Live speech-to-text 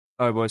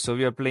Alright, boys, so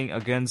we are playing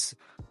against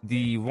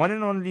the one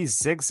and only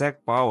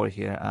Zigzag Power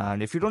here.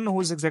 And if you don't know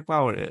who Zigzag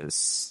Power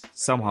is,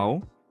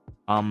 somehow,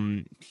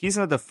 he's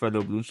another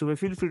fellow Bloons, so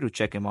feel free to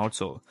check him out.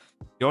 So,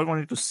 you all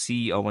wanted to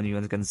see one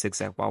event against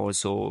Zigzag Power.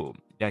 So,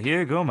 yeah, here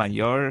you go, man.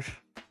 Your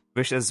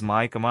wish is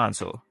my command.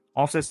 So,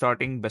 offset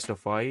starting, best of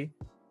 5,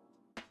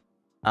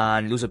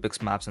 and loser picks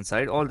maps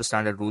inside. All the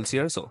standard rules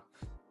here. So,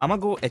 I'm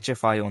gonna go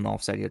HFI on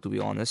offside here, to be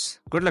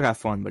honest. Good luck, have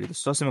fun, buddy.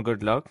 Just toss him a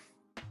good luck.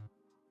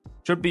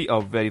 Should be a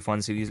very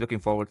fun series. Looking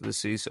forward to this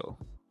series. So,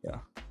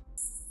 yeah.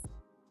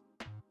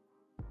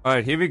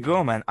 Alright, here we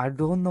go, man. I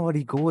don't know what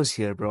he goes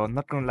here, bro. I'm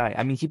not gonna lie.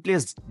 I mean, he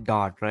plays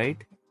Dart,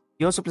 right?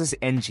 He also plays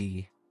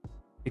NG.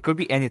 It could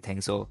be anything.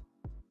 So,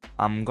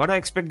 I'm gonna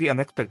expect the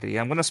unexpected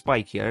here. I'm gonna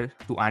spike here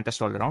to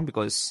anti-stall around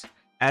because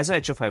as a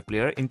HF5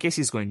 player, in case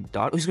he's going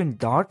Dart, he's going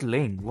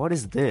Dartling. What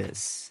is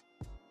this?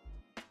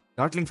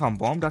 Dartling from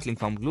Bomb, Dartling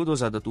from Glue.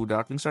 Those are the two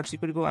Dartling starts you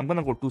could go. I'm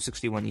gonna go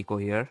 261 eco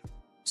here.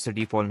 It's the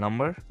default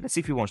number. Let's see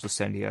if he wants to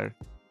send here.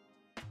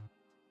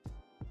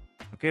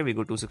 Okay, we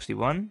go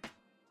 261.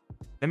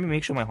 Let me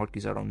make sure my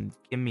hotkeys are on.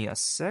 Give me a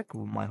sec.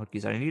 My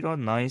hotkeys are indeed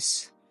on.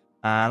 Nice.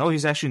 And oh,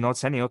 he's actually not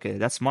sending. Okay,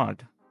 that's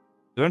smart.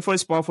 He went for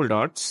his powerful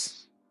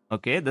darts.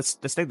 Okay, that's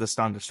like the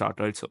standard start,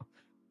 right? So,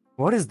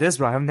 what is this,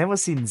 bro? I've never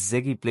seen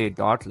Ziggy play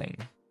Dartling.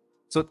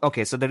 So,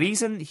 okay, so the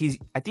reason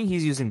I think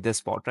he's using this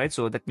spot, right?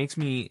 So that makes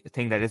me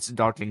think that it's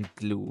Dartling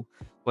Glue.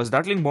 Because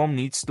Dartling Bomb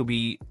needs to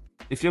be,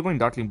 if you're going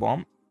Dartling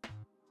Bomb,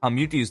 you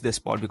need to use this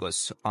spot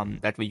because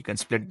that way you can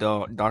split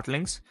the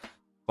Dartlings.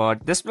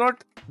 But this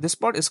spot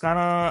is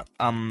kind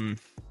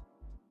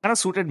of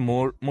suited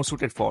more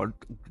suited for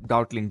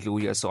Dartling Glue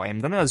here. So I'm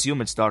gonna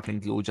assume it's Dartling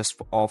Glue just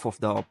off of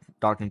the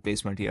Dartling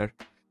placement here.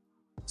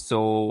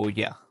 So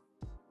yeah,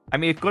 I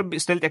mean it could be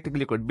still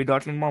technically could be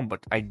Dartling Bomb,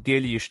 but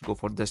ideally you should go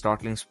for this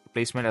Dartling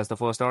placement as the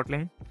first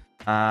Dartling.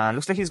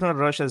 Looks like he's gonna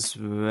rush as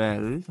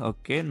well.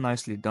 Okay,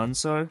 nicely done,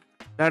 sir.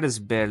 That is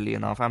barely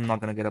enough. I'm not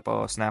gonna get up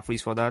a snap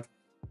freeze for that.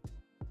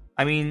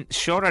 I mean,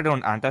 sure, I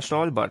don't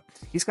anti-stall, but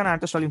he's kind of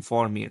anti-stalling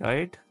for me,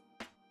 right?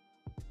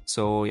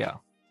 So, yeah.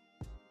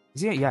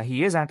 Yeah,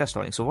 he is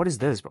anti-stalling. So, what is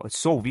this, bro? It's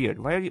so weird.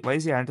 Why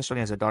is he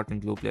anti-stalling as a Dartling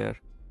Glue player?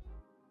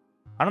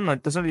 I don't know.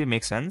 It doesn't really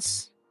make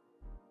sense.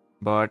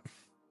 But,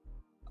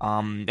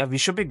 yeah, we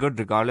should be good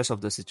regardless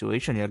of the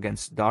situation here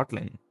against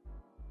Dartling.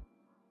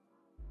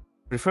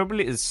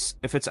 Preferably,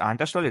 if it's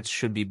anti-stall, it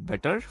should be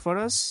better for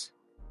us.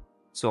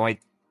 So,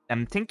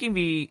 I'm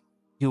thinking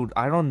Dude,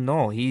 I don't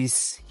know.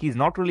 He's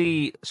not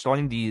really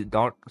stalling the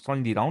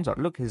rounds out.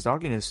 Look, his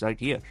Dartling is right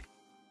here.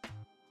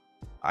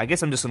 I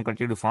guess I'm just gonna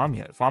continue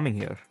farming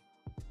here.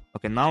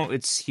 Okay, now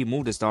he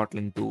moved his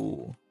Dartling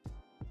to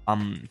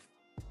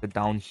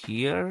down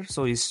here.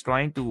 So he's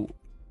trying to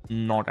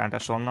not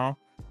anti-stall now.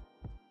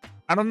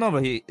 I don't know,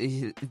 but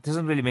it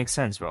doesn't really make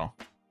sense, bro.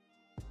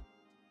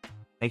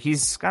 Like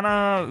he's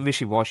kinda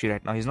wishy-washy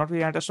right now. He's not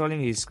really anti-stalling,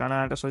 he's kinda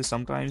anti-stalling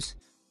sometimes.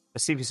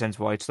 Let's see if he sends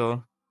voids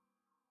though.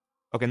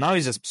 Okay, now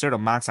he's just straight up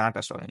max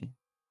anti-stalling.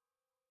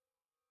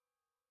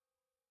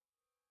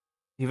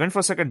 He went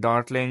for second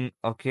Dartling.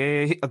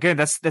 Okay,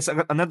 that's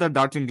another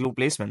Dartling Glue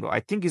placement, bro.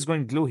 I think he's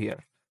going Glue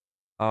here.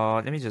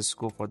 Let me just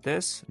go for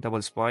this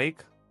double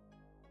spike,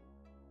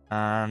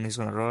 and he's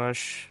gonna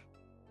rush.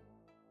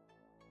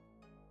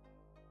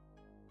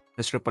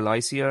 This triple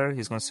ice here.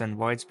 He's gonna send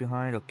voids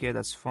behind. Okay,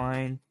 that's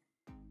fine.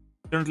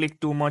 Don't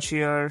leak too much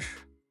here.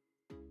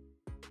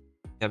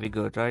 Yeah, we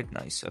good, right?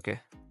 Nice.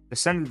 Okay,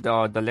 let's send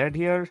the lead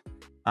here.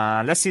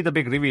 Let's see the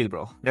big reveal,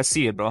 bro. Let's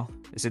see it, bro.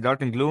 Is it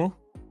Dartling Glue?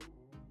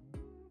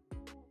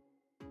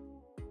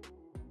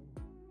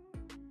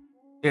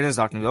 It is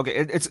Dartling Glue. Okay,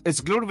 it's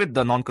glued with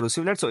the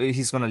non-corrosive lead, so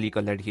he's gonna leak a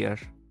lead here.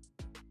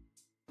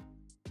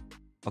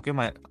 Okay,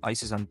 my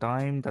ice is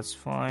untimed. That's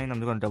fine.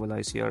 I'm gonna double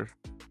ice here.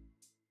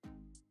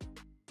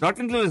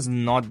 Dartling Glue is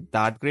not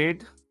that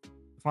great,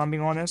 if I'm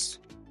being honest.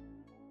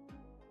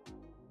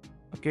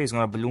 Okay, he's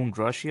gonna balloon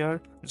rush here.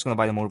 I'm just gonna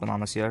buy the more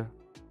bananas here.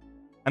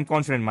 I'm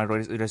confident in my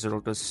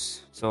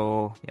Resurrectors,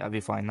 so yeah,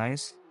 we're fine.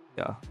 Nice.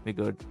 Yeah, we're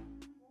good.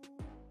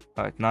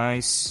 Alright,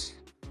 nice.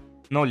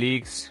 No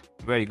leaks.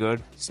 Very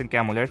good. Sync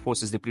Amulet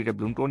forces depleted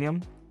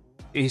Bloontonium.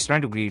 He's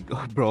trying to greed.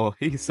 Oh, bro,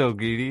 he's so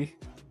greedy.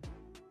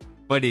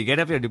 Buddy, get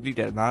up your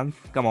depleted, man.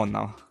 Come on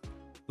now.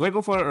 Do I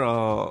go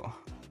for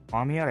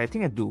farm here? I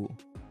think I do.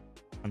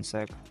 One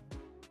sec.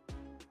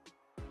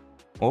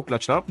 Oh,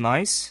 clutched up.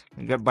 Nice.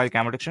 Get by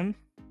camera detection.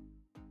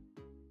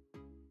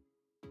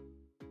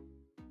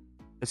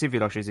 Let's see if he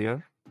rushes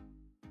here.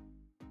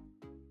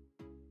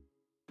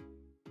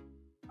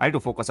 I need to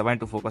focus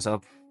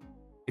up.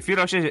 If he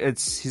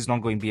rushes, he's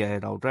not going be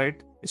ahead out,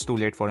 right? It's too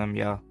late for him,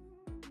 yeah.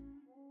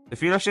 If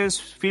he rushes,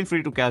 feel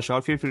free to cash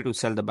out. Feel free to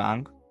sell the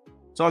bank.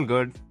 It's all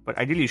good. But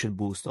ideally, you should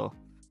boost, though.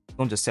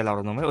 Don't just sell out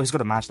of nowhere. Oh, he's going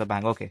to match the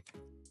bank. Okay.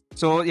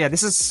 So, yeah,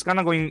 this is kind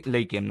of going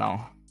late game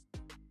now.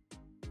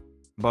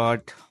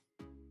 But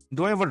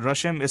do I ever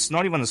rush him? It's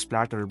not even a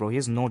splatter, bro. He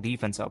has no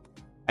defense up.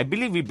 I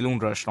believe we balloon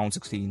rush round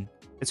 16.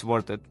 It's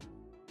worth it.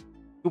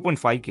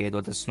 2.5k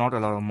though, that's not a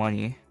lot of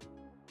money.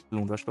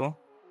 Balloon rush though.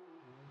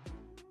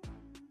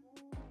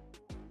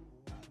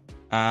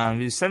 And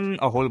we'll send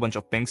a whole bunch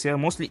of pinks here,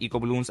 mostly eco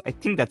balloons. I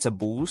think that's a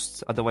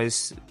boost,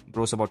 otherwise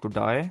bro's about to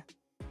die.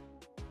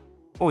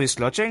 Oh, he's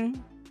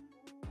clutching?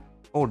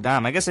 Oh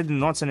damn, I guess I did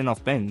not send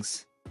enough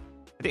pinks.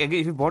 I think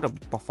he bought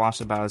a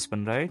faster barrel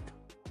spin, right?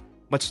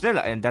 But still,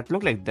 that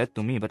looked like death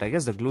to me, but I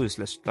guess the glue is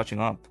less clutching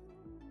up.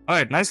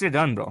 Alright, nicely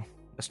done, bro.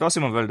 Let's toss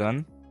him a well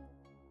done.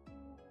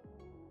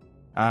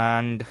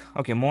 And,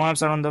 okay,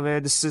 Moabs are on the way.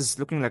 This is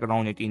looking like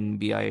around 18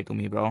 BIA to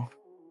me, bro.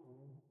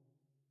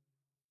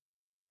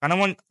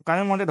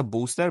 Kinda wanted a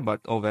boost there, but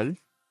oh well.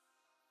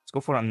 Let's go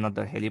for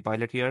another heli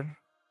pilot here.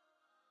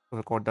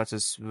 Record that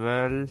as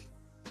well.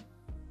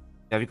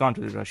 Yeah, we can't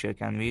really rush here,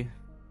 can we?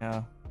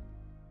 Yeah.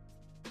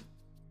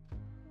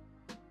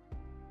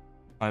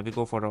 Alright, we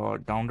go for a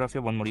downdraft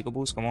here. One more eco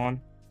boost, come on.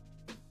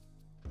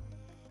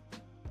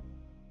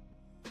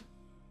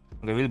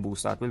 Okay, we'll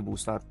boost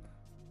that.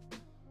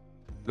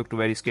 Looked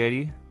very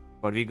scary,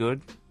 but we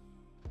good.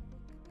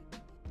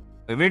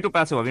 We need to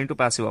passive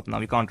up now.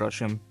 We can't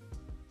rush him.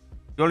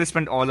 We already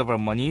spent all of our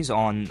monies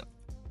on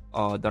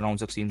the round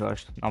 16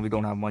 rush. Now we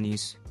don't have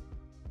monies.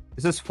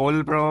 This is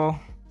full, bro.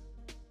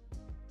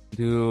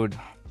 Dude,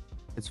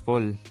 it's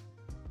full.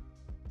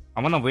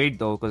 I'm gonna wait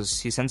though,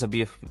 because he sends a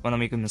BF. I'm gonna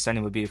make him send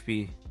him a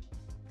BFP.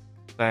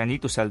 But I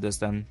need to sell this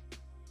then.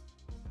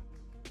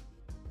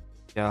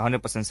 Yeah,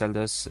 100% sell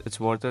this. It's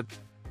worth it.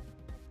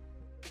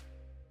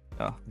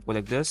 Yeah, go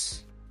like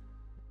this.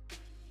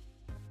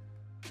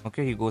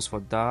 Okay, he goes for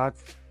that.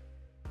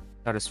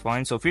 That is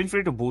fine. So feel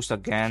free to boost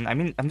again. I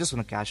mean, I'm just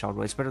gonna cash out,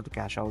 bro. It's better to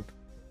cash out.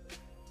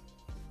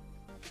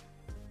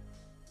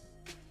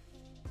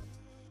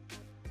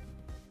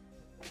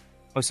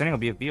 Oh, sending a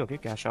BFB. Okay,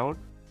 cash out.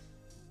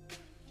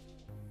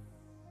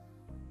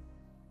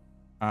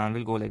 And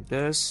we'll go like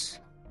this.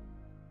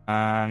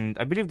 And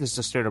I believe this is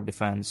a straight up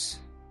defense.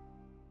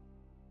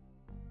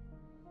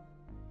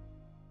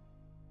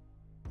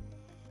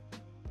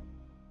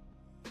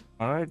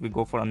 Alright, we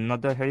go for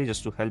another heli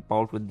just to help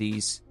out with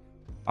these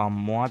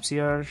Moabs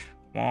here.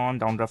 Come on,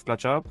 downdraft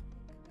clutch up.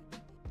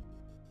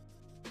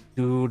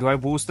 Dude, do I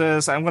boost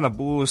this? I'm gonna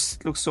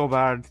boost. It looks so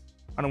bad.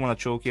 I don't wanna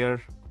choke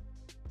here.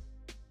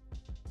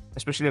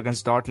 Especially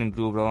against Dartling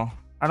glue, bro.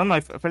 I don't know, I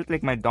felt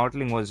like my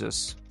Dartling was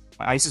just...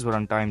 My ices were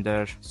untimed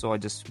there, so I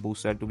just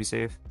boosted to be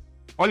safe.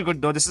 All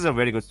good though, this is a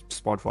very good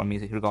spot for me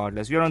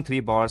regardless. We are on 3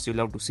 bars, you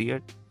love to see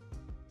it.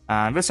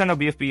 And we'll send a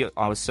BFP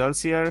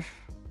ourselves here.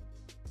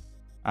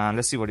 And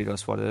let's see what he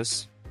does for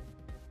this.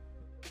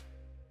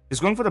 He's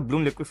going for the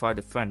Bloon Liquefy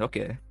Defend,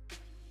 okay.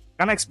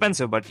 Kinda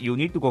expensive, but you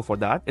need to go for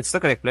that. It's the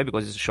correct play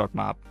because it's a short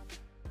map.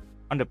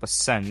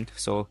 100%.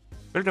 So,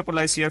 we'll triple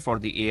ice here for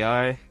the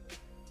AI.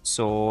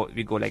 So,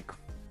 we go like...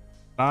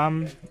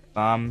 Bam,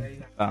 bam,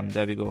 bam.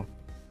 There we go.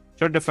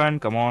 Short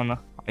defend, come on.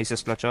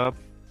 Ices clutch up.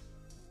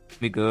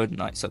 We good,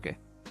 nice, okay.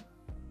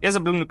 He has a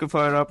Bloon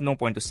Liquefier up, no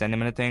point to send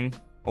him anything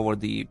over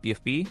the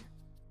PFP.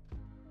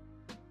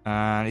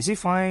 And is he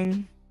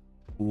fine?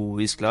 Ooh,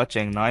 he's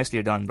clutching.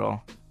 Nicely done,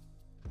 bro.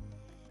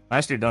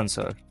 Nicely done,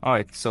 sir.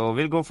 Alright, so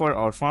we'll go for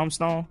our farms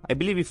now. I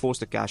believe we forced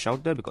the cash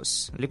out there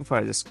because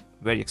Liquefier is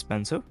very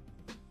expensive.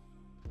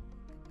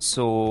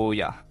 So,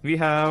 yeah. We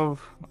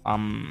have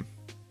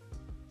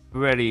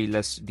very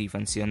less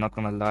defense here, not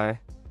gonna lie.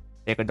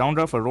 Take a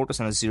downdraft for Rotus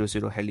and a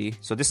 0-0 heli.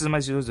 So this is my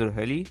 0-0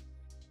 heli.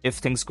 If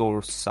things go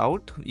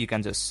south, you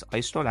can just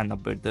ice stall and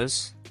upgrade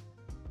this.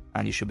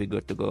 And you should be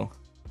good to go.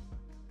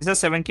 This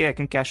is 7k, I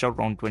can cash out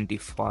around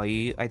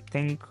 25, I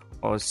think.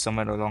 Or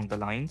somewhere along the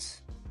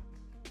lines.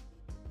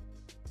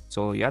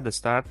 So yeah, that's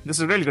that. This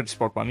is a really good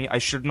spot for me. I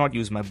should not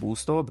use my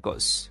boost though,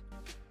 because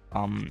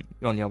you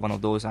only have one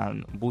of those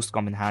and boost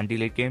come in handy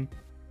late game.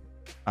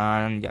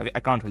 And yeah, I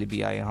can't really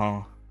BI,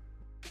 huh?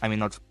 I mean,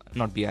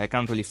 not BI, I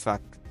can't really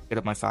get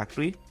up my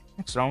factory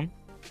next round.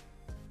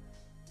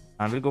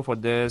 And we'll go for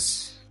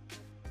this.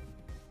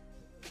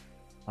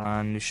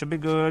 And it should be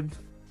good.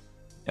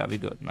 Yeah, we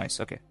good. Nice.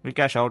 Okay. We'll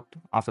cash out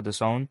after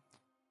this round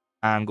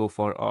and go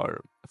for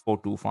our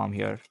 4-2 farm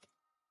here.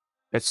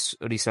 Let's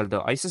resell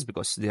the ices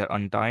because they are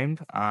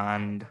untimed.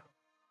 And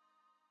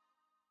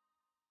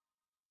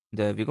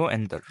there we go.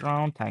 End the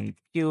round. Thank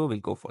you. We'll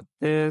go for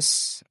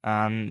this.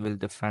 And we'll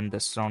defend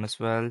this round as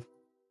well.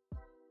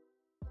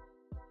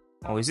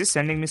 Oh, is he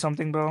sending me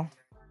something, bro?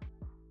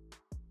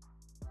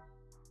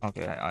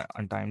 Okay, I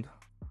untimed.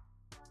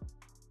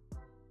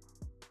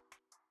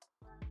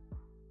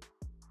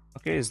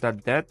 Okay, is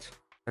that death?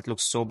 That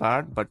looks so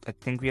bad, but I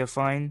think we are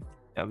fine.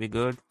 Yeah, we're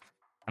good.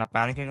 And I'm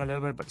panicking a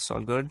little bit, but it's all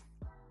good.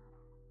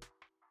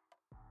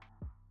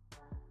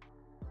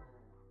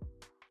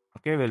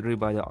 Okay, we'll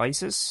rebuy the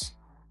ices.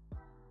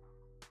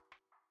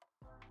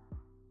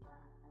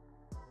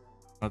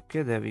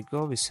 Okay, there we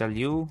go. We sell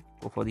you.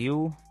 Go for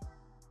you.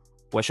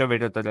 Oh, I should have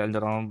waited till the end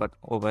round, but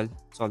oh well,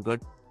 it's all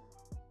good.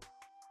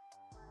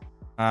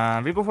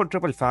 We go for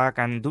triple fac,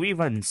 and do we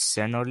even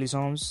send early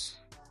zones?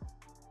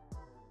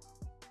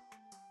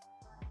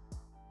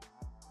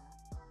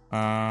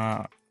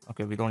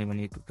 Okay, we don't even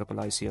need to triple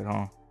ice here,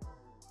 huh?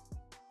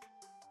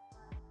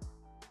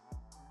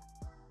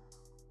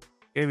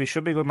 Okay, we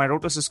should be good. My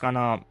Rotus is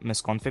kinda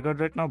misconfigured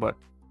right now, but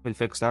We'll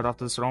fix that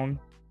after this round.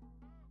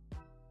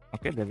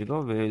 Okay, there we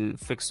go. We'll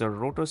fix the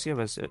rotors here.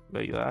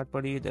 Where you at,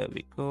 buddy? There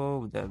we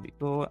go. There we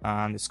go.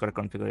 And it's got a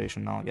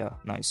configuration now. Yeah,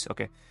 nice.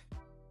 Okay.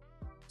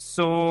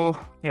 So,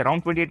 yeah,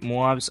 round 28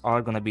 Moabs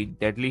are gonna be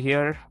deadly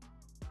here.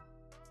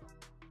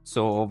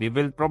 So, we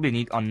will probably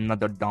need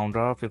another down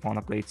draft if we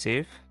wanna play it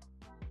safe.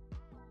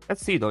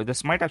 Let's see though.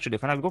 This might actually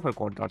defend. I'll go for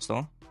quad darts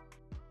though.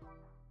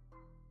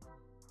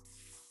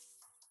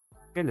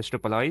 Okay, let's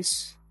triple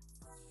ice.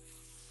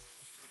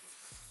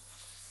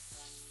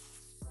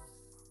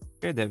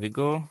 Okay, there we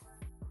go.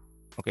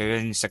 Okay, we're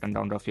in the second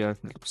down draft here.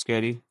 That looks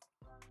scary.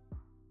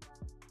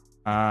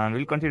 And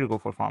we'll continue to go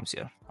for farms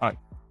here. Alright.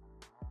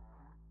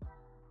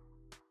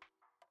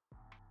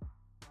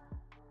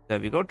 There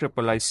we go.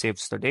 Triple ice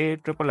saves the day.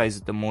 Triple ice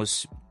is the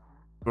most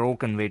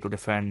broken way to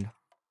defend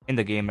in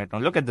the game right now.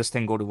 Look at this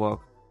thing go to work.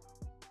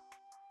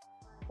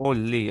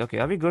 Holy. Okay,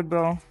 are we good,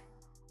 bro?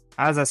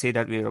 As I say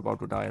that, we're about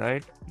to die,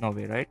 right? No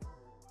way, right?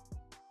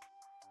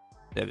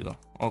 There we go.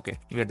 Okay,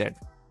 we're dead.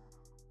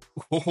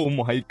 Oh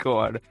my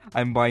god.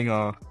 I'm buying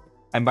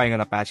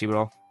an Apache,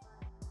 bro.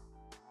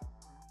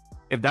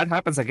 If that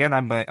happens again,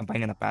 I'm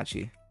buying an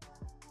Apache.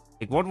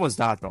 Like, what was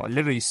that, bro?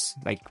 Literally,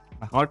 like,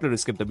 my heart literally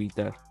skipped the beat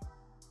there.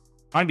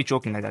 Can't be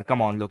choking like that.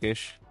 Come on,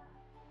 Lokesh.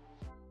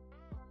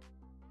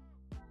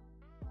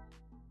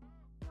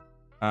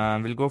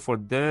 And we'll go for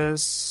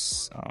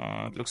this.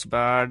 It looks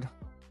bad.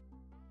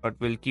 But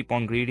we'll keep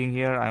on greeting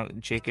here.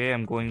 JK,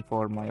 I'm going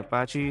for my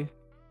Apache.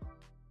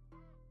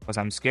 Because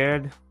I'm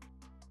scared.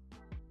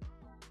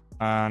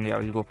 And yeah,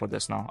 we'll go for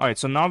this now. Alright,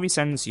 so now we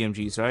send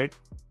CMGs, right?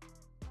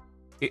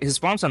 His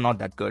spawns are not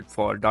that good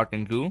for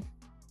Darkling Glue.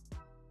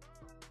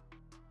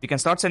 We can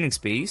start sending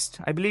Spaced,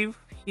 I believe,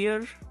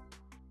 here.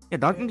 Yeah,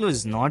 Darkling Glue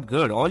is not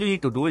good. All you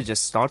need to do is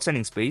just start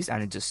sending Spaced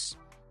and it just...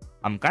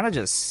 kind of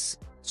just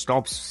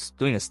stops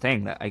doing its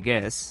thing, I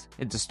guess.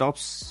 It just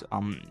stops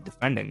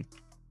defending.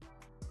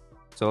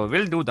 So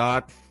we'll do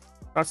that.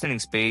 Start sending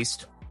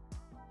Spaced.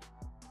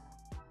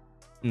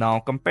 Now,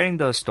 comparing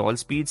the stall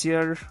speeds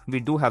here,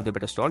 we do have the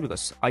better stall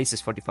because Ice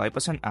is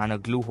 45% and a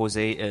Glue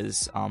Jose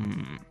is...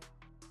 One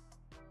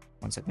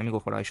sec, let me go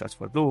for ice shots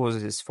for Blue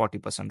Hose is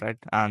 40%, right?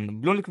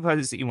 And Bloon Liquefier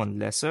is even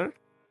lesser.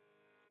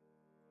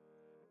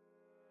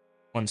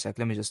 One sec,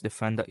 let me just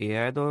defend the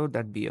AI though.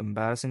 That'd be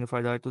embarrassing if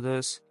I die to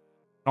this.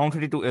 Round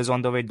 22 is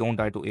on the way. Don't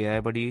die to AI,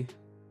 buddy.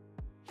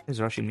 He's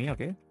rushing me,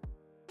 okay.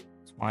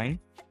 It's fine.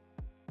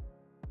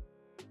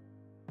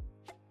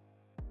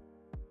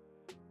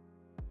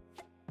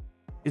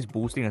 He's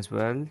boosting as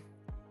well.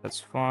 That's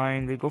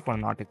fine. We'll go for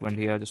an Arctic Wind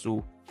here just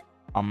to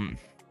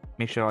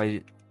make sure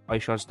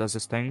ice shots does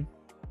this thing.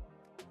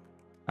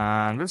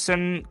 And we'll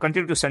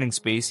continue to sending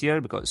space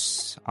here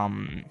because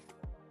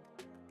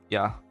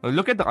yeah. Well,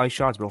 look at the ice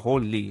shots, bro.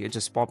 Holy, it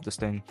just popped this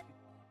thing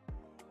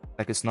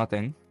like it's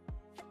nothing.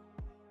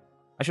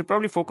 I should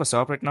probably focus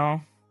up right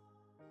now.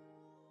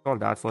 All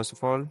that first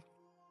of all.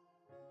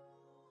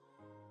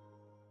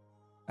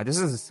 This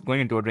is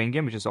going into a drain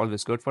game, which is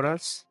always good for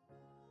us.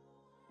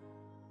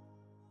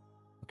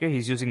 Okay,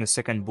 he's using the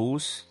second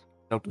boost.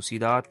 Love to see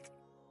that.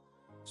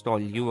 Stall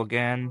you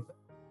again.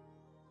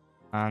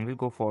 And we'll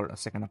go for a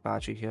second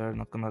Apache here,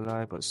 not gonna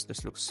lie, but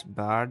this looks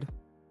bad.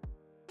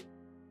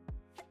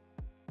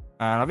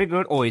 And are we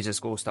good? Oh, he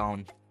just goes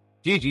down.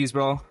 GG's,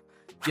 bro.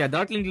 Yeah,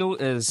 Darkling Glue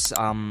is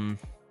Saucy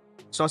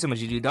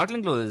GG.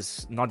 Darkling Glue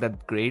is not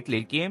that great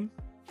late game,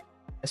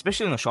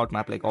 especially in a short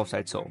map like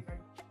offside. So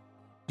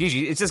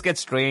GG, it just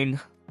gets drained.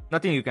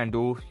 Nothing you can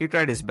do. He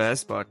tried his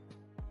best, but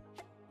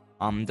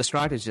the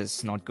strat is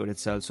just not good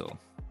itself. So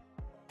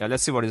yeah,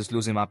 let's see what his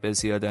losing map is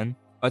here then.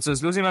 So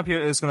his losing map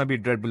here is gonna be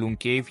Dread Balloon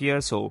Cave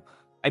here. So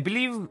I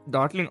believe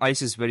Darkling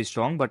Ice is very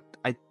strong, but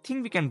I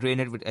think we can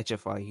drain it with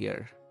HFI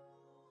here.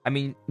 I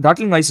mean,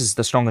 Darkling Ice is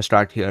the strongest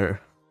strat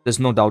here. There's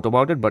no doubt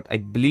about it, but I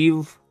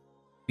believe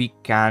we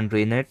can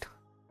drain it.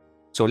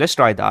 So let's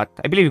try that.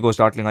 I believe he goes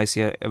Darkling Ice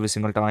here every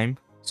single time.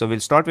 So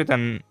we'll start with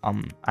an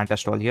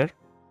anti-stall here.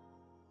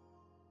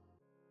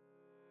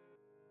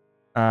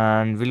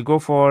 And we'll go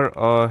for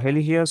a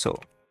heli here. So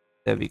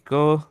there we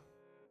go.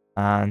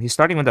 And he's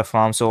starting with the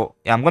farm. So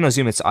yeah, I'm going to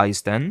assume it's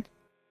ice then.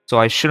 So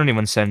I shouldn't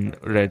even send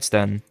reds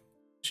then.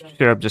 Should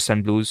have just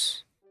sent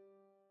blues.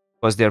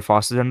 Because they're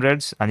faster than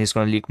reds. And he's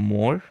going to leak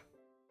more.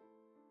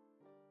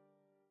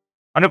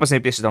 100% he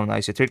places down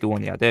ice. 3 to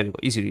 1. Yeah, there we go.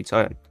 Easy reads.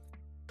 Alright.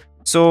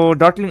 So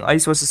Darkling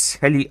Ice versus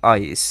Heli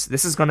Ice.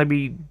 This is going to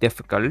be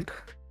difficult.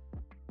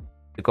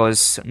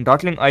 Because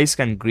Darkling Ice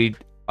can greed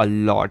a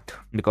lot.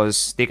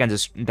 Because they can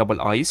just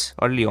double ice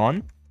early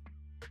on.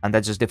 And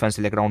that just defends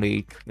like round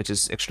 8, which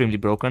is extremely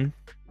broken.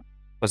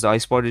 Because the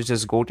ice pod is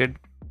just goated.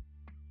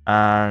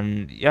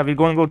 And yeah, we're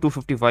going to go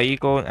 255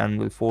 eco and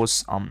we'll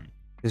force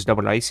this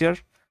double ice here.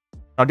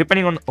 Now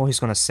depending on he's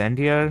gonna send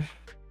here.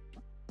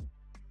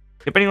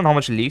 Depending on how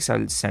much leaks,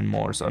 I'll send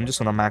more. So I'm just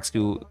gonna max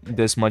do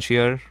this much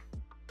here.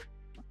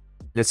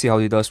 Let's see how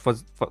he does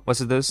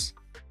versus this.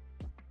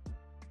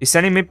 He's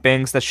sending me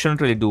pings that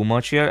shouldn't really do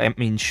much here. I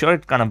mean, sure,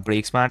 it kind of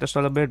breaks my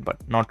anti-stall a bit,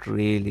 but not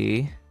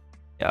really.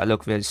 Yeah,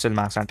 look, we're still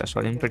max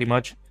anti-stalling pretty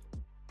much.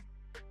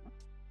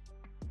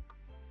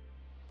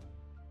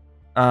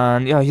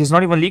 And yeah, he's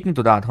not even leaking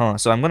to that, huh?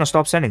 So I'm gonna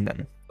stop sending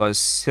then.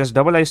 Because his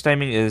double ice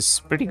timing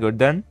is pretty good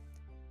then.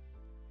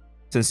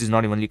 Since he's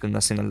not even leaking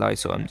a single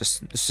ice. So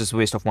it's just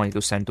waste of money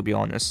to send, to be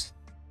honest.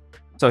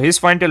 So he's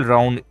fine till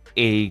round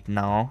 8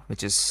 now,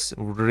 which is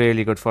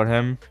really good for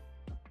him.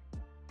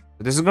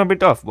 This is gonna be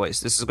tough,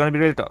 boys. This is gonna be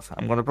really tough.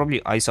 I'm gonna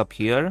probably ice up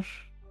here,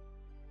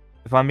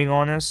 if I'm being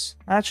honest.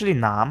 Actually,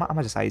 nah, I'm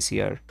gonna just ice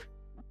here.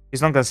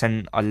 He's not gonna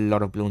send a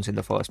lot of balloons in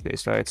the first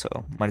place, right? So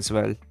might as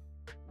well.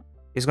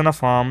 He's gonna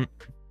farm.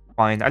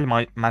 Fine,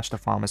 I'll match the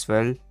farm as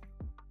well.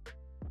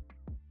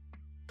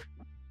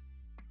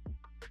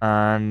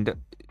 And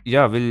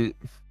yeah,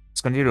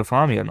 let's continue to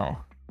farm here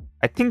now.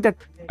 I think that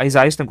his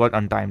ice got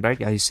untimed, right?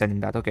 Yeah, he's sending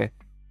that. Okay.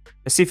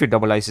 Let's see if he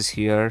double ices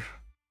here.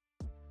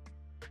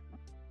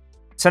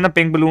 Send a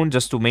pink balloon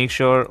just to make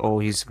sure. Oh,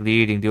 he's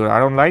greeting, dude. I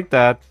don't like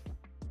that.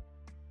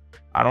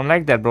 I don't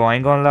like that, bro. I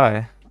ain't gonna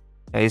lie.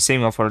 Yeah, he's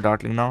saving up for a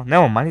Dartling now.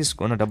 Never mind, he's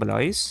gonna double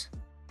ice.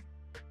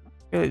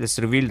 Okay, let's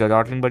reveal the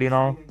Dartling buddy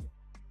now.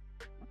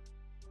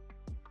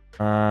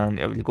 And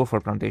yeah, we'll go for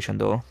plantation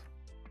though.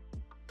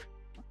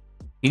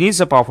 He needs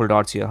the powerful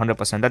darts here,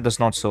 100%. That does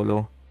not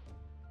solo.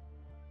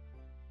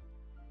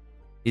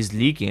 He's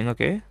leaking,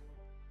 okay.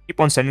 Keep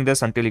on sending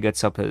this until he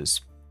gets up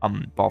his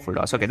powerful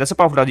darts. Okay, that's a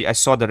powerful dart. I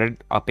saw the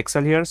red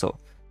pixel here, so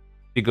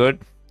be good.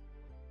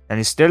 And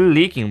he's still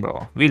leaking,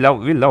 bro. We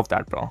love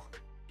that, bro.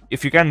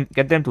 If you can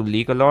get them to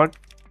leak a lot.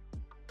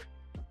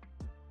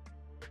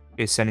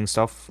 He's sending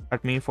stuff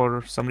at me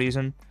for some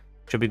reason.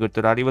 Should be good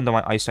to that, even though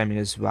my ice timing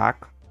is whack.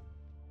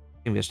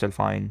 I think we're still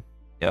fine.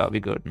 Yeah,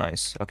 we're good.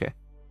 Nice. Okay.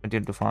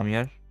 Continue to farm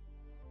here.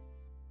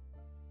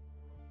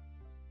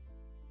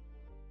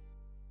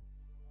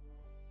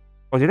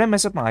 Oh, did I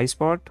mess up my ice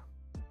spot?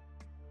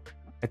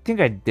 I think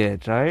I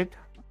did, right?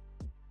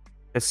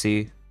 Let's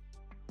see.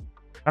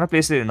 I kind of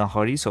placed it in a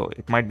hurry, so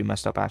it might be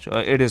messed up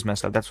actually. It is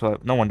messed up. That's why.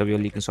 No wonder we are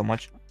leaking so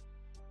much.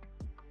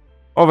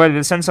 Oh well,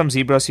 we'll send some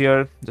zebras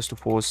here just to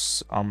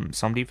force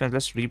some defense.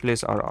 Let's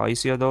replace our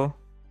ice here though,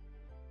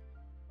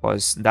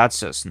 because that's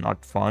just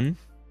not fun.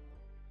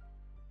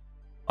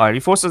 Alright, we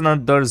force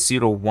another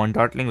 0-1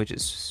 Dartling, which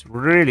is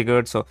really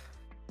good. So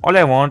all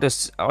I want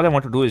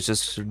to do is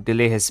just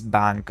delay his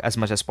bank as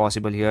much as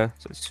possible here.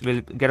 So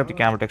we'll get up the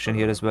cam protection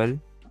here as well.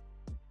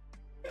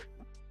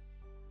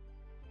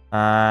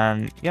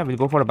 And yeah, we'll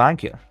go for a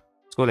bank here.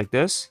 Let's go like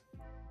this.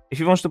 If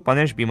he wants to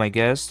punish, be my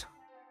guest.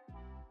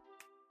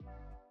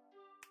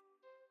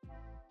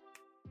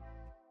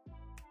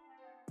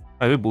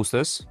 I will boost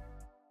this.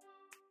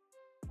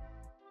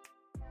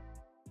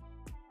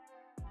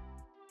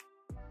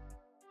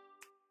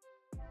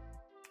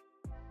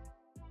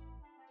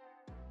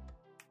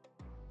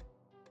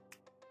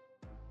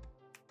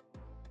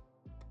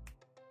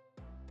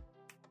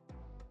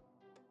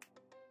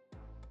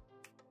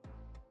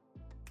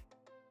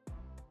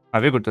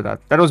 We're good to that.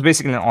 That was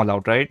basically an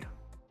all-out, right?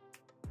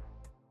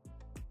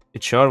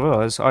 It sure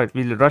was. Alright,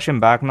 we'll rush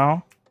him back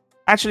now.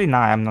 Actually,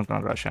 nah, I'm not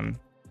gonna rush him.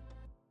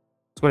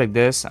 Let's go like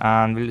this,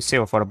 and we'll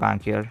save for a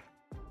bank here.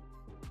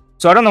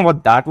 So I don't know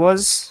what that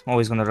was. Oh,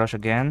 he's gonna rush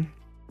again.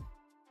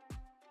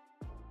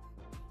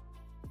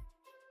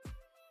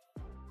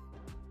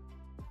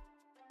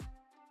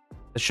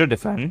 It should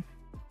defend.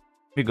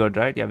 We good,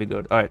 right? Yeah, we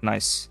good. Alright,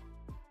 nice.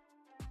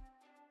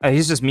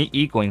 He's just me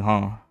ecoing,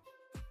 huh?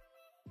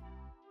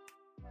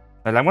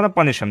 Well, I'm gonna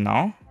punish him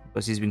now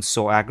because he's being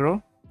so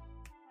aggro.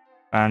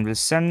 And we'll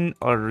send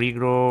a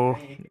regrow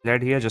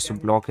lead here just to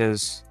block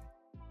his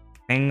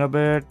thing a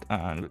bit.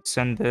 And we'll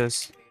send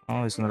this.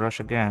 Oh, he's gonna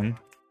rush again.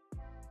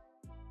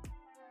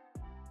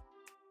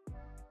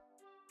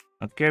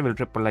 Okay, we'll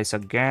triple ice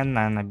again.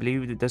 And I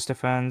believe with this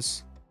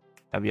defense,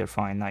 yeah, we are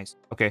fine. Nice.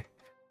 Okay.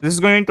 This is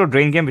going into a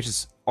drain game, which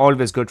is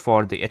always good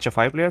for the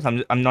HFI players.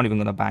 I'm not even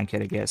gonna bank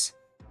here, I guess.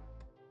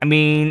 I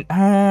mean,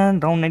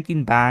 round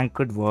 19 bank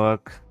could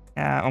work.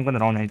 Yeah, I'm gonna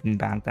round 19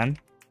 bank then.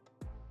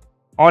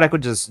 Or I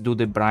could just do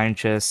the Brian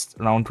chest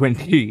round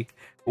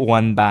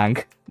 21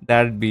 bank.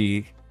 That'd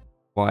be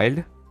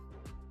wild.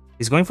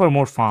 He's going for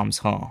more farms,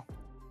 huh?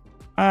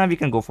 We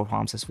can go for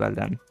farms as well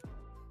then.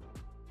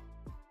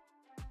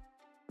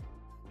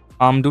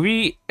 Do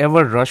we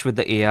ever rush with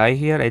the AI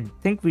here? I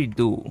think we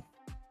do.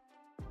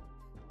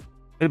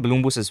 Well,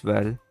 Bloom Boost as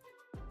well.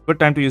 Good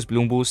time to use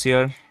Bloom Boost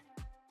here.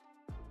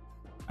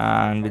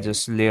 And we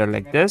just layer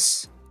like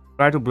this.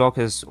 Try to block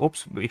his...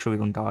 Oops, make sure we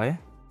don't die.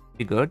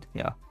 Be good,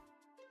 yeah.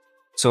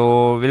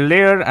 So we'll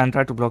layer and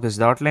try to block his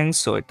Dartlings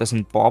so it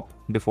doesn't pop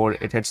before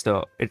it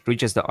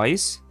reaches the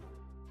ice.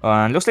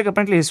 And looks like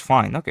apparently he's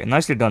fine. Okay,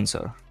 nicely done,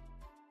 sir.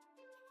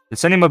 We'll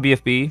send him a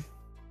BFB.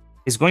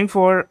 He's going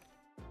for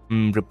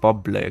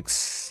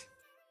Republics.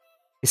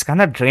 He's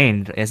kind of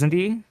drained, isn't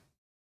he?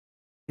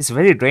 He's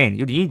very drained.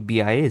 You need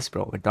BIAs,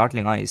 bro, with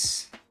Dartling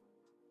Ice.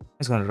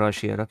 He's gonna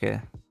rush here,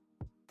 okay.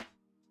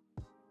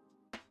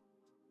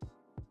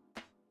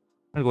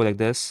 I'll go like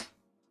this.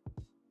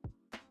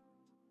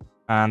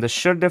 And this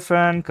should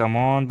defend. Come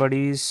on,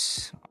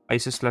 buddies.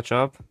 Ice is clutch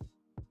up.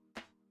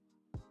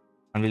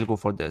 And we'll go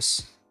for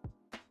this.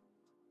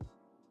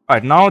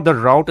 Alright, now the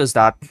route is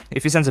that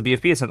if he sends a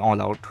BFP, it's an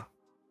all-out.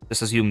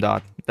 Just assume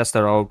that. That's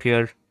the route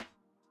here.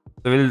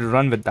 So we'll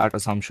run with that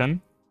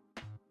assumption.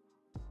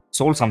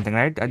 Sold something,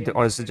 right?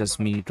 Or is it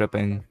just me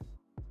tripping?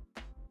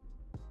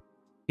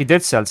 He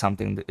did sell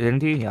something,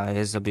 didn't he? Yeah,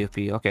 here's the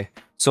BFP. Okay.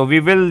 So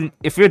we will,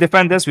 if we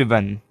defend this, we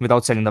win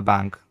without selling the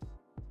bank.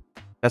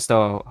 That's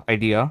the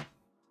idea.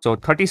 So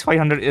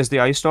 3,500 is the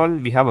ice stall.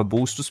 We have a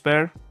boost to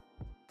spare.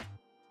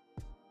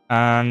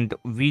 And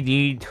we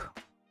need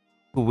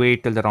to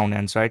wait till the round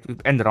ends, right?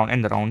 End the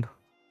round.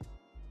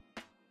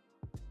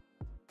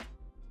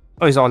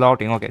 Oh, he's all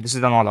outing. Okay, this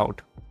is an all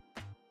out.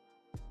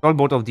 Stall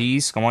both of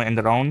these. Come on, end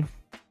the round.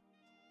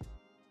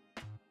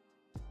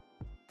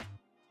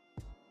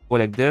 Go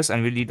like this,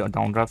 and we'll need a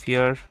downdraft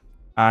here.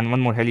 And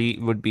one more heli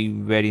would be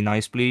very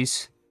nice,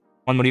 please.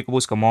 One more eco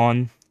boost, come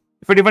on.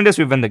 If we defend this,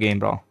 we win the game,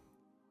 bro.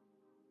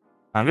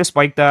 And we'll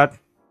spike that.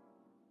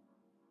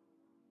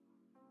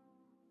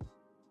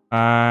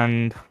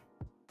 And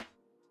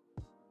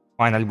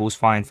fine, I'll boost.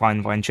 Fine.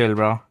 Chill,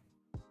 bro.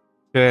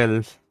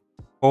 Chill.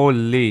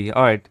 Holy.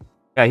 Alright.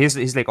 Yeah,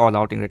 he's like all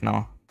outing right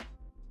now.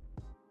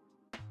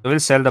 So we'll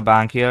sell the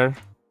bank here.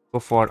 Go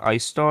for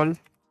ice stall.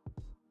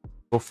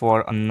 Go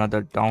for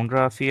another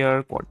downdraft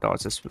here. Quad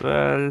dots as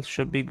well.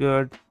 Should be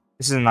good.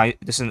 This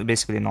is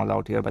basically an all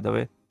out here, by the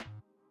way.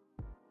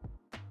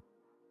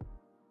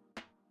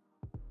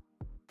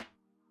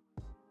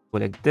 Go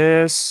like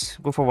this.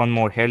 Go for one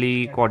more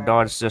heli. Quad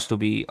dots just to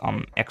be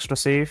extra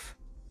safe.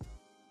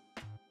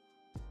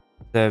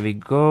 There we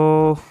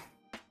go.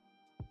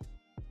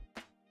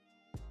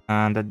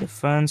 And the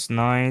defense,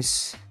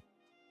 nice.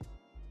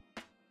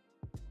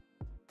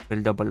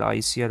 We'll double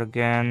ice here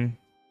again.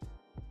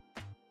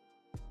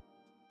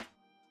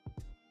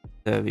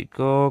 There we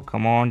go.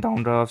 Come on,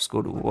 downdrafts,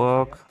 go to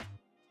work.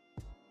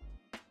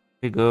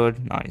 Be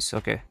good. Nice.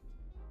 Okay.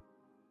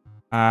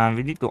 And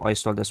we need to ice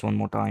stall this one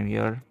more time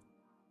here.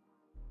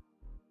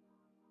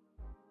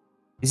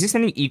 Is this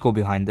any eco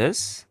behind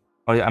this?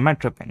 Or am I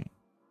tripping?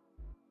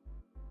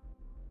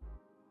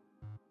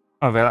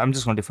 Oh, well, I'm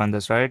just going to defend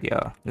this, right?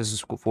 Yeah. This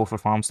is 4 for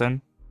farms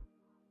then.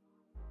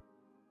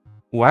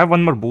 Oh, I have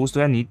one more boost.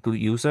 Do I need to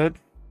use it?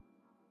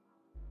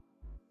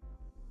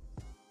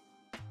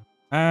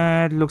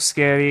 It looks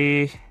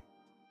scary.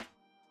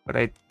 But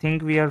I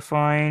think we are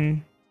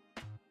fine.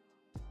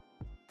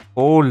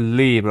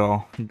 Holy,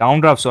 bro.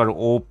 Downdrafts are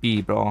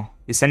OP, bro.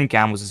 He's sending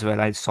camos as well.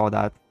 I saw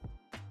that.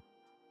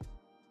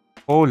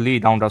 Holy,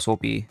 downdrafts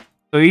OP.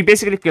 So he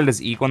basically killed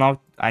his eco now.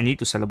 I need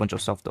to sell a bunch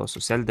of stuff though. So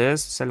sell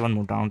this. Sell one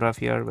more downdraft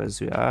here. Where's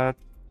we at?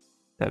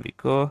 There we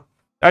go.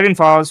 That in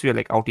fouls. We are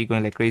like out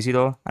ecoing like crazy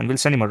though. And we'll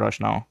send him a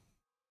rush now.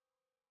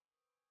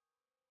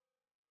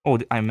 Oh,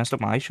 I messed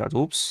up my ice shot.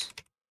 Oops.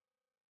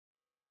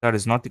 That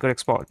is not the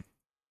correct spot.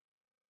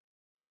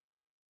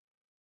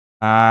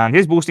 And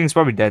his boosting is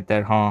probably dead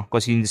there, huh?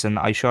 Because he needs an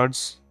ice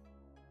shards.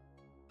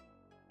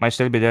 Might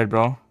still be dead,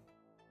 bro.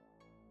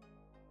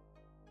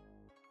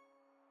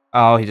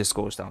 Oh, he just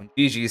goes down.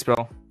 GG's,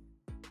 bro.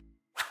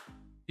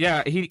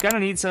 Yeah, he kind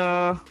of needs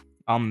a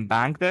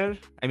bank there.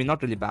 I mean,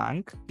 not really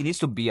bank. He needs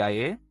to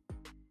BIA.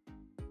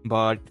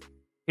 But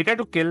he tried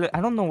to kill. I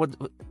don't know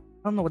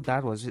what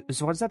that was.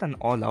 Was that an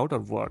all out or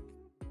what?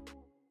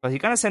 But he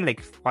kind of sent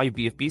like 5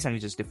 BFPs and we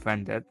just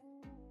defended.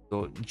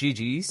 So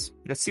GG's.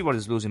 Let's see what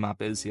his losing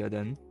map is here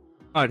then.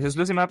 Alright, his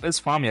losing map is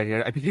Farmyard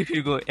here. I believe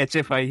you go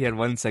HFI here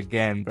once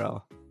again,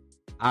 bro.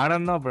 I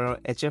don't know, bro.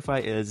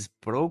 HFI is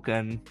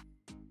broken.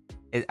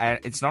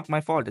 It's not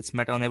my fault. It's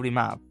meta on every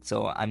map.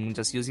 So I'm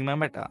just using my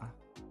meta.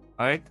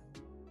 Alright?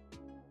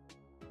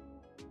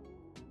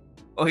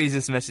 Oh, he's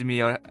just messaging me.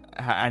 Your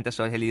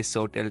anti-star heli is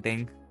so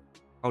tilting.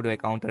 How do I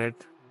counter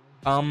it?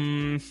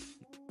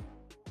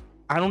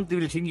 I don't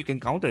really think you can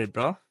counter it,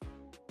 bro.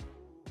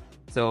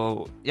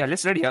 So yeah,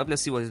 let's ready up.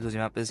 Let's see what his losing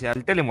map is. Yeah,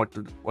 I'll tell him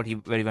where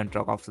he went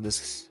wrong after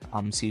this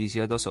series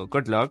here though. So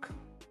good luck.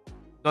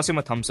 Toss him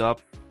a thumbs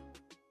up.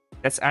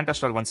 Let's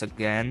anti-stall once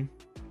again.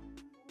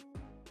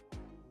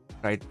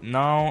 Right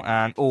now,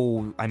 and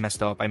oh, I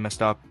messed up.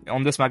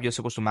 On this map, you're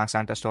supposed to max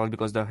anti-stall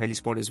because the heli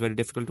spot is very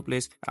difficult to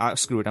place.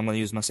 Screw it, I'm gonna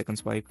use my second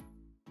spike.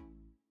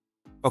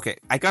 Okay,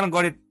 I kind of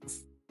got it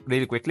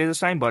really quickly this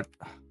time, but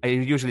I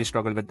usually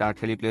struggle with that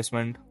heli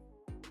placement.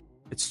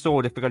 It's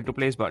so difficult to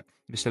place, but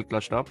we still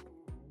clutched up.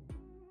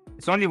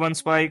 It's only one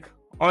spike,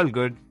 all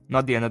good,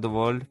 not the end of the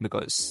world,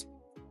 because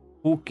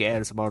who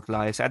cares about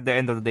lives? At the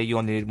end of the day, you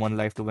only need one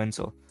life to win,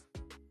 so...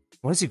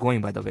 What is he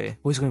going, by the way?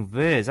 Oh, he's going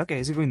Wiz. Okay,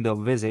 is he going the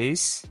Wiz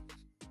Ace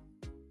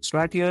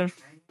strat here?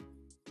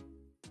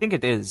 I think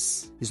it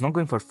is. He's not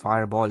going for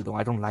Fireball, though.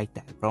 I don't like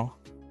that, bro.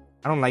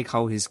 I don't like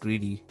how he's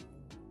greedy.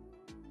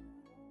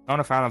 Not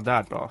a fan of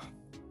that, bro.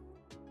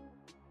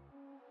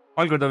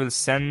 All good, I will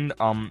send,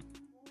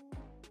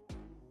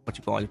 what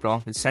you call it, bro?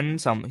 He's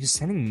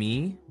sending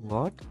me?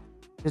 What?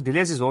 He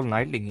delays his whole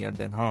nightling here,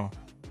 then, huh?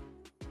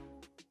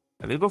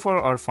 I will go for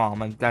our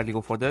farm. I'll gladly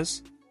go for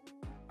this.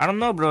 I don't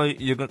know, bro.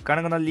 You're kind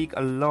of gonna leak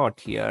a lot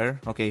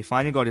here. Okay, he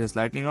finally got his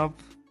lightning up.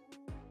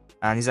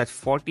 And he's at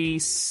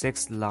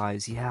 46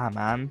 lives. Yeah,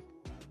 man.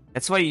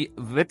 That's why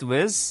with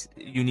Wiz,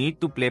 you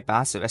need to play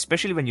passive.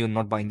 Especially when you're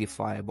not buying the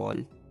fireball.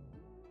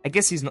 I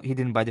guess he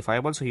didn't buy the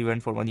fireball, so he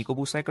went for one eco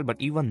boost cycle.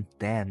 But even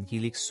then, he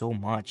leaks so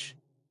much.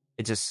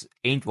 It just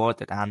ain't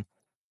worth it. And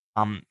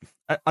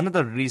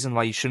another reason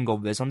why you shouldn't go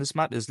Wiz on this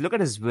map is look at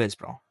his Wiz,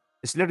 bro.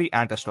 It's literally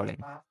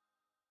anti-stalling.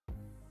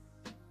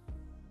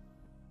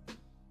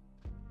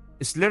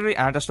 It's literally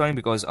anti-stalling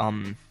because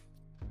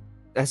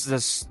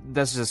that's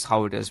just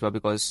how it is, bro.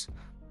 Because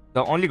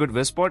the only good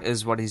Wiz spot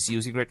is what he's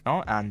using right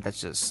now, and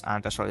that's just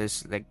anti-stall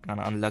is like kind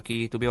of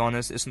unlucky, to be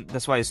honest.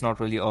 That's why it's not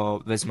really a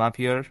Wiz map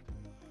here.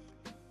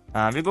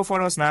 We'll go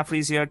for a snap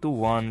freeze here,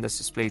 2-1. Let's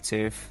just play it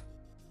safe.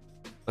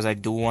 Because I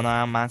do want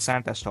to max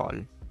anti-stall.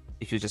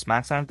 If you just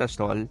max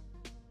anti-stall,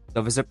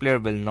 the wizard player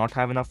will not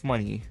have enough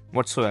money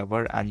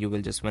whatsoever, and you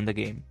will just win the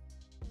game.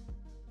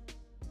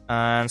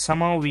 And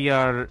somehow we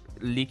are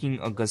leaking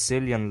a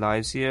gazillion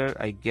lives here.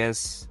 I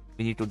guess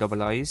we need to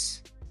double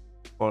ice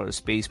for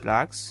space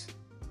blacks.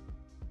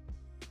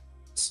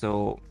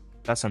 So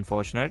that's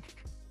unfortunate.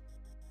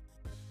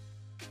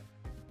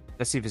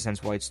 Let's see if he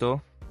sends whites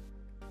though.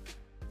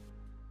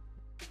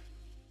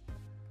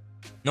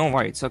 No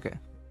whites, okay.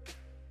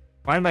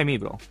 Fine by me,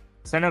 bro.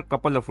 Send a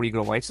couple of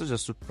regrow whites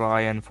just to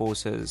try and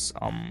force his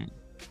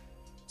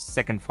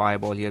second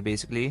fireball here,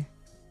 basically.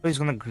 So he's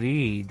gonna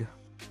greed.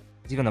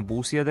 Is he gonna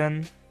boost here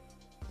then?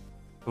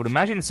 I would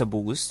imagine it's a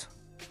boost.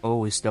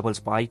 Oh, he's double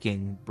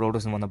spiking. Bro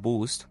doesn't wanna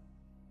boost.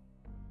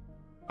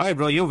 Alright,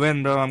 bro, you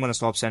win, bro. I'm gonna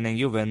stop sending.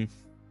 You win.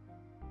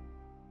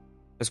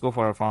 Let's go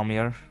for a farm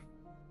here.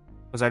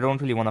 Because I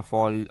don't really wanna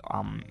fall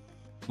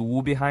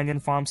too behind in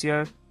farms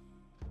here.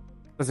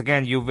 Because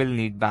again, you will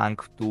need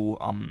bank to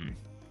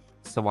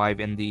survive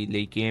in the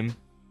late game.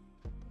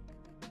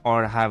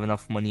 Or have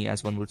enough money,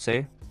 as one would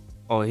say.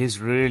 Oh, he's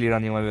really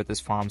running away with his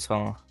farms,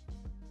 huh?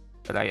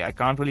 But I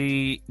can't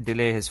really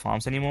delay his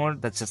farms anymore.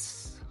 That's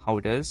just how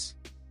it is.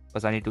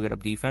 Because I need to get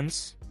up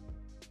defense.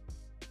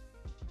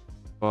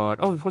 But,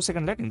 oh,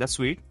 4-second lightning. That's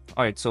sweet.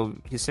 Alright, so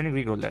he's sending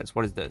regrow leads.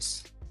 What is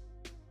this?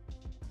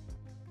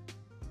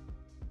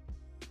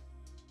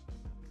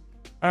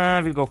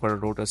 We'll go for a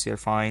Rotus here,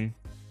 fine.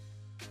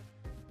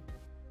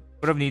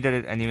 Would have needed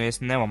it anyways.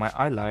 Never mind,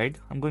 I lied.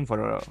 I'm going for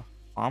a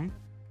farm.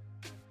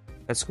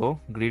 Let's go.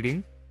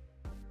 Greeting.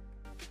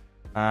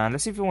 And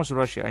let's see if he wants to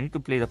rush here. I need to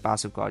play the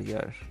passive card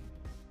here.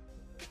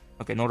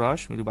 Okay, no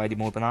rush. We'll buy the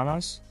more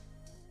bananas.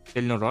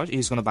 Still no rush.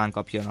 He's gonna bank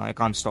up here now. I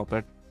can't stop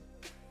it.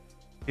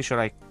 Pretty sure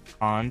I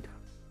can't.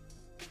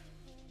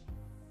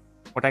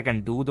 What I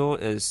can do though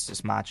is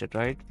just match it,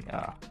 right?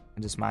 Yeah,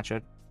 just match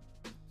it.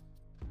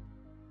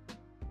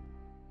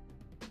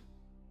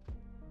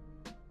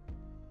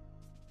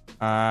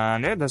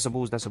 And yeah, that's a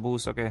boost. That's a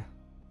boost. Okay,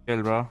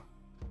 chill, bro.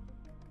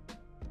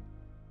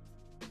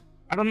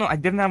 I don't know. I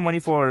didn't have money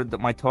for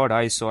my third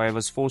ice, so I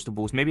was forced to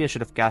boost. Maybe I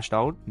should have cashed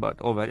out, but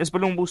oh well. It's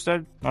balloon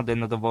boosted. Not the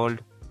end of the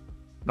world.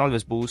 It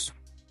always boost.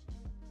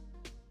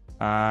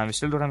 We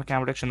still don't have a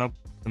camera protection up.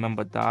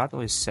 Remember that.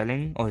 Oh, he's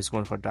selling. Oh, he's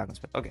going for Dragon's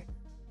Breath. Okay.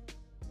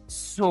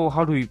 So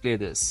how do we play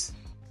this?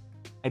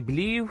 I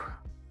believe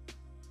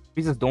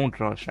we just don't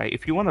rush, right?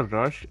 If you want to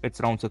rush, it's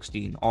round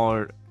 16,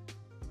 or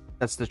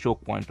that's the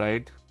choke point,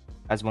 right?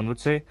 As one would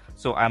say.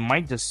 So I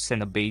might just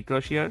send a bait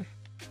rush here.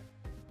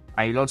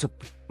 I will also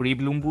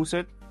pre-bloom boost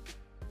it.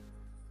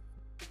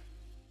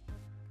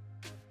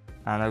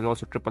 And I will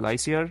also triple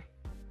ice here.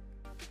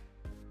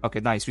 Okay,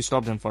 nice. We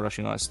stopped him for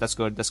rushing us. That's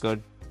good. That's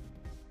good.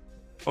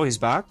 Oh, he's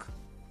back.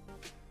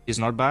 He's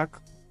not back.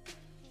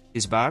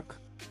 He's back.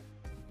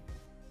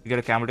 We get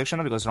a camo reduction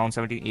now because round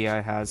 17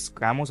 AI has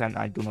camos and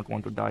I do not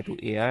want to die to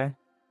AI.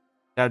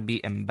 That'd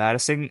be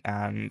embarrassing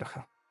and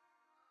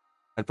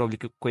I'll probably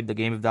quit the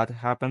game if that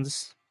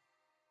happens.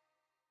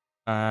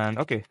 And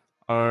okay,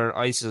 our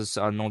ices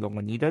are no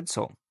longer needed.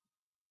 So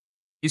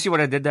you see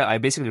what I did there? I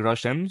basically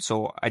rushed him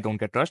so I don't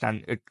get rushed,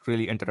 and it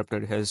really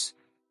interrupted his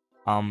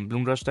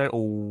bloom rush there.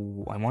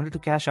 Oh, I wanted to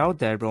cash out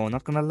there, bro.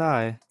 Not gonna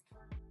lie.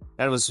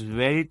 That was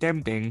very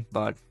tempting,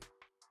 but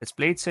let's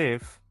play it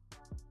safe.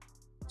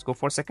 Let's go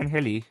for second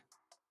heli.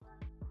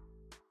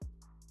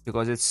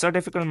 Because it's a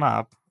difficult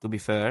map, to be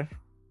fair.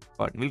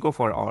 But we'll go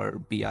for our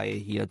BIA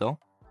here, though.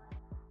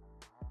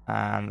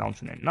 And round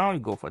 29. Now we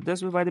go for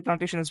this. We'll buy the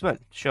plantation as well.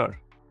 Sure.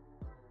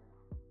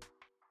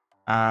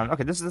 And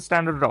okay, this is the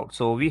standard route.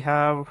 So we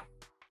have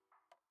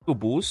to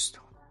boost.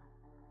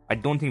 I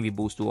don't think we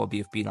boost to our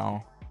BFP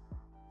now.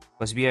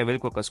 Because BI will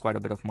cook us quite a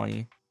bit of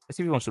money. Let's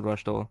see if he wants to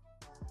rush, though.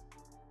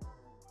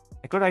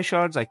 I could ice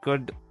shards. I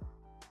could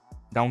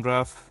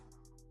downdraft.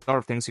 A lot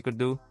of things he could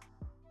do.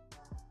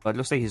 But it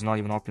looks like he's not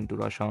even opting to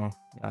rush, huh?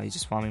 Yeah, he's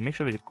just farming. Make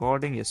sure we're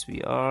recording. Yes,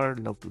 we are.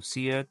 Love to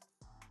see it.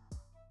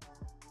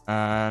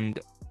 And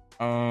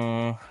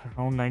around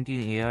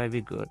 19 AI,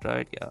 we're good,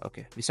 right? Yeah,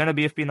 okay. We send a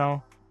BFP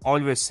now.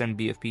 Always send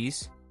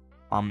BFPs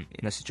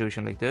in a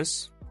situation like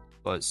this.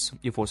 Because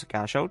you force a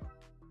cash out.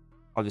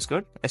 Always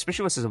good.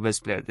 Especially versus a Wiz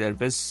player. Their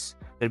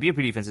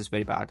BFP defense is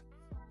very bad.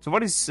 So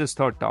what is his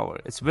third tower?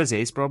 It's Wiz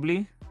Ace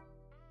probably.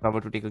 If I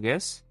were to take a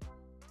guess.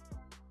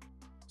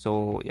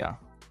 So yeah.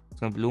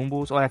 Bloom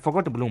boost. Oh, I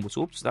forgot to bloom boost.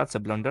 Oops, that's a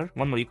blunder.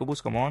 One more eco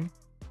boost. Come on.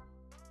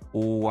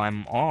 Oh,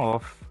 I'm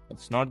off.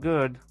 It's not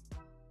good.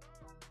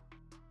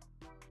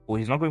 Oh,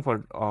 he's not going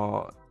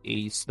for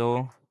ace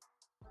though.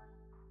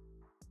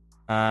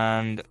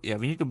 And yeah,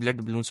 we need to let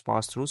the balloons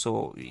pass through,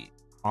 so we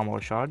farm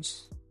our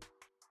shards.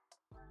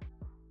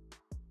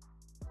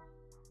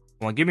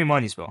 Come on, give me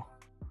monies, bro.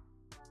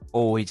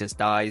 Oh, he just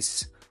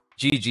dies.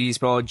 GG's,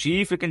 bro.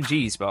 G freaking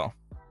G's, bro.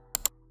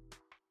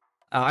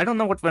 I don't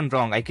know what went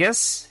wrong. I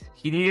guess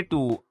he needed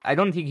to. I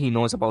don't think he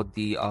knows about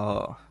the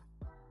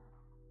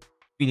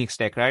Phoenix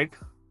tech, right?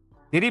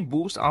 Did he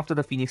boost after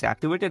the Phoenix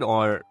activated,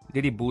 or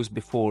did he boost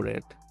before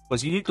it?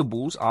 Because you need to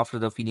boost after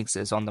the Phoenix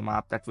is on the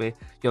map. That way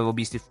you have a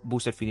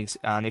boosted Phoenix,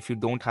 and if you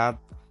don't have,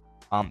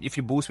 if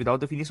you boost without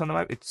the Phoenix on the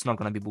map, it's not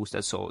gonna be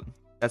boosted. So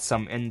that's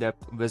some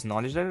in-depth Wiz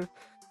knowledge there.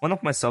 One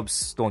of my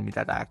subs told me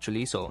that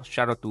actually. So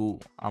shout out to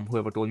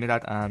whoever told me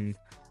that. And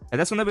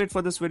that's gonna be it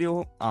for this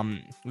video.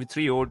 We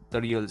 3-0'd the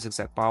real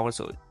zigzag power.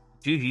 So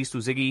GG's to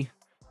Ziggy.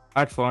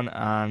 Had fun,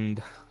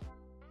 and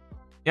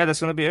yeah,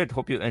 that's gonna be it.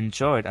 Hope you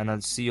enjoyed, and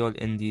I'll see you all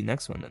in the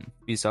next one then.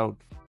 Peace out.